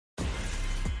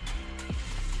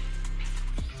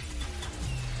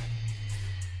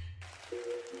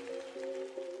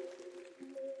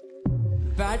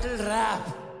battle rap.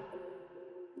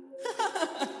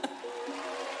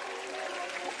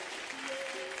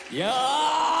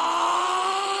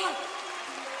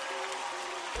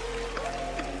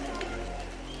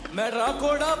 मैं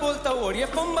राकोड़ा बोलता हूँ और ये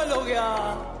फंबल हो गया.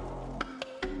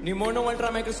 निमोनो ultra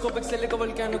microscopic silico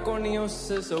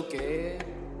वोल्केनोकोनियोसिस. Okay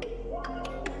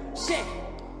shit.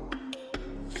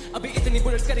 अभी इतनी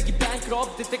बुलेट्स करेगी बैंक रॉब.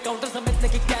 देते काउंटर समेतने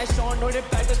की कैश ऑन. और ये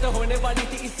बैटल तो होने वाली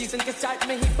थी इस सीजन के स्टार्ट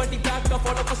में ही. बट बैक का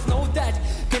फॉलो पर स्नो दैट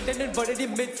कंटेंट बड़े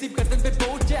मिड सीप गर्दन पे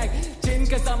बोट जैक. चेन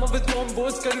का सामा विद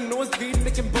कॉम्बोस करूं नोज बीट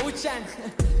मेकिंग बोट चैन.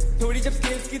 थोड़ी जब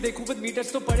स्केल्स की देखूं विद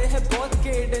मीटर्स तो पड़े हैं बहुत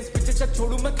केडेंस. पीछे चक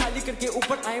छोड़ूं मैं खाली करके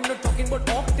ऊपर. I am not talking about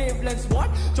Octave lens.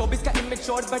 What 24 का इमेज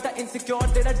शॉर्ट बेटा इनसिक्योर.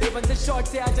 तेरा डे वन से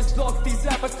शॉर्ट से I just block these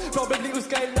rappers. Probably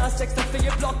उसका लास्ट टेक्स्ट सबसे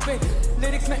ये ब्लॉक पे.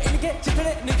 लिरिक्स में इनके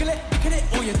चितड़े निकले बिखरे.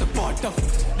 ओ ये तो बहुत टफ.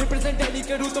 रिप्रेजेंट डेली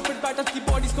करूं तो फिर बैटल्स की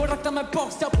बॉडीज को रखता मैं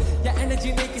बॉक्स्ड अप. या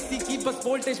एनर्जी नहीं किसी की बस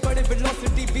वोल्टेज बढ़े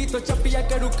वेलोसिटी भी. तो चपिया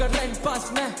करूं करंट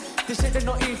पास मैं. This shit is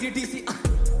not easy DC.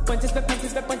 Punches पे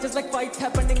punches like fights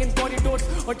happening in corridors.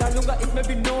 और डालूंगा इसमें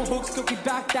भी नो हुक्स क्योंकि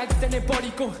बैक टैग्स देने बॉडी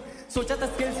को. सोचा था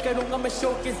स्किल्स करूंगा मैं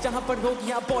शोकेस जहां पर होगी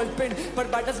यहाँ बॉल पिन. पर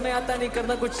बैटल्स में आता नहीं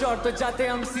करना कुछ और तो जाते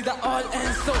हम सीधा all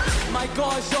and. So my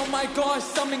gosh oh my gosh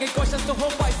summing questions तो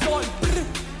होप आई सॉल्व.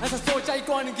 ऐसा सोचा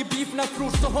आइकॉन की बीफ ना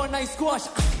फ्रूट्स तो हो ना स्क्वाश.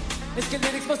 इसके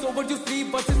लिरिक्स बस ओवरड्यू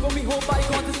स्लीप वर्सेस वो मी होप आई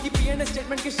गॉट. इसकी पीएन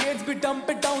स्टेटमेंट के शेड्स भी डंप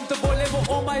इट डाउन तो बोले वो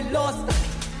ओ माय लॉस.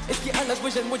 इसकी अलग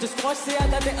विजन मुझे स्क्वाश से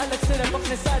अलग है. अलग सिर्फ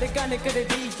अपने सारे गाने करे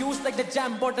reuse like the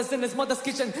jam bottles in his mother's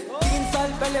kitchen. 3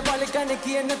 साल पहले वाले गाने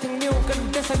किए नथिंग न्यू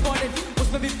करूं डिसअपॉइंटेड.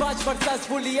 उसमें भी 5 बार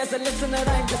successfully as a listener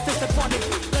I am just disappointed.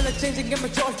 Colour changing है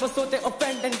मैच्योर्स बस होते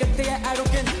ऑफेंड एंड करते हैं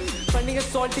एरोगेंट. फनी है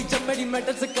सॉल्टी जब मेरी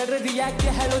मेटल से कर रिएक्ट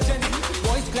या हेलोजन.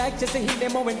 वॉइस क्रैक जैसे ही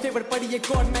डेमो में फेवर पड़ी है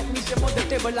cord magnesium on the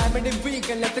table. I made him week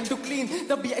and left him to clean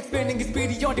तभी एक्सप्लेनिंग हिज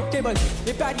पीरियोडिक टेबल.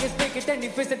 ये barriers break it and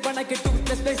face it बना के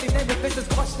Toothless place in every face.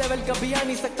 Squash level कभी आ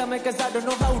नहीं सकता मैं cause I don't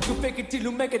know how to fake it till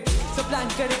you make it. So plan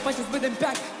करे punches with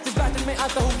impact. जिस battle में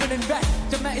आता हूँ win and back.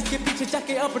 जब मैं इसके पीछे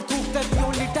जाके अब थूकता the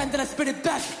only time that I spit it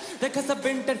back. रखा सब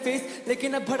इंटरफेस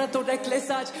लेकिन अब भरा तो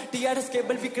रेकलेस आज. TRS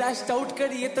केबल भी क्रैश्ड आउट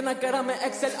करी इतना करा मैं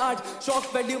एक्सेल आर्ट.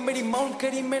 शॉक वैल्यू मेरी माउंट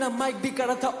करी. मेरा माइक भी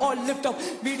करा था ऑल लिफ्ट अप.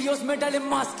 वीडियोस में डाले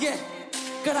मास्क ये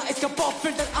करा इसका पॉप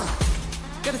फिल्टर.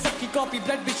 करे सबकी कॉपी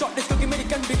ब्लड भी शॉर्टनेस क्योंकि मेरी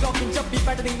गन भी लॉकिंग. जब भी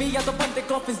बैटरिंग में या तो बनते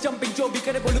कॉफिस जंपिंग जो भी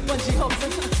करे बोलू पंची हॉप्स.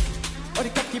 और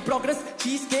कब की प्रोग्रेस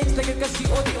चीज केक्स लगे कसी.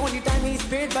 ओ the only time he is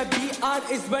paid by BR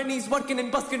is when he is working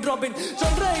in Baskin robin.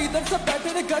 चल रहे इधर सब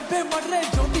बैठे ने घर पे मर रहे.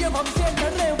 जो भी हम हमसे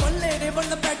लड़ रहे वन ले रहे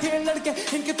वरना बैठे लड़के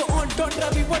इनके तो on dot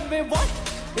Ravi one way what.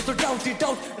 ये तो डाउट ही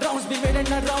डाउट राउंड्स भी मेरे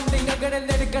ना राउंडिंग. अगर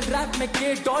लिरिकल रैप में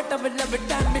के dot I will love it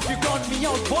dam if you count me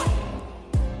out. What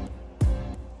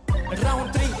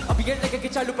round 3 अब ये लगे कि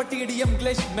चालू पर TDM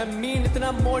ग्लिच. मैं मीन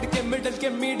इतना मोड़ के मिडल के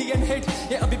मीडियन हिट.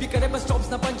 ये अभी भी करे बस स्टॉप्स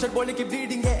ना पंचर बोले कि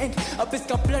ब्लीडिंग है इंक. अब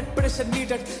इसका ब्लड प्रेशर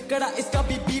नीडेड करा इसका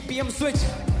भी BPM स्विच.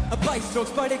 अब 22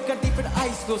 स्ट्रोक्स बड़े करती फिर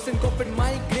आइस लो. सिनको फिर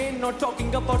migraine not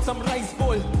talking about some rice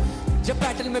बोल. जब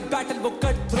बैटल में बैटल वो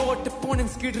कट थ्रोट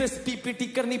अपोनेंट्स की ड्रेस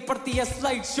PPT करनी पड़ती है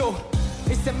स्लाइड शो.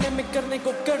 इसे मैं करने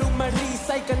को करूं मैं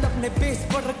रिसाइकल. अपने बेस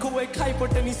पर रखूं एक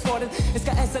हाइपोटेन्यूज फॉरेन.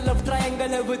 इसका ऐसा लव ट्रायंगल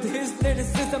है with his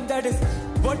lyricism that is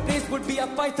what this would be a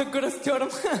Pythagoras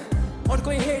theorem. और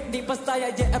कोई हेट नहीं बस आया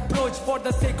ये approach for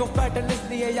the sake of battle.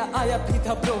 इसलिए या आया भी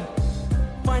था ब्रो.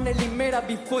 फाइनली मेरा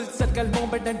भी full circle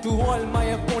moment and to all my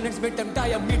opponents with them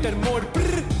diameter more.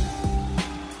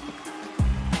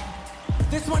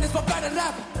 This one is for battle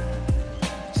rap.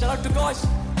 Shout out to Gosh.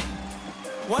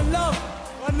 One love.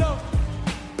 One love.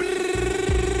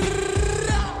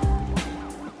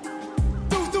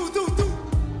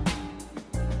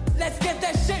 Let's get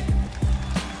that shit.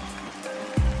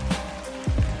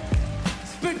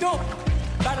 Spit dope.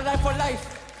 Battle rap for life.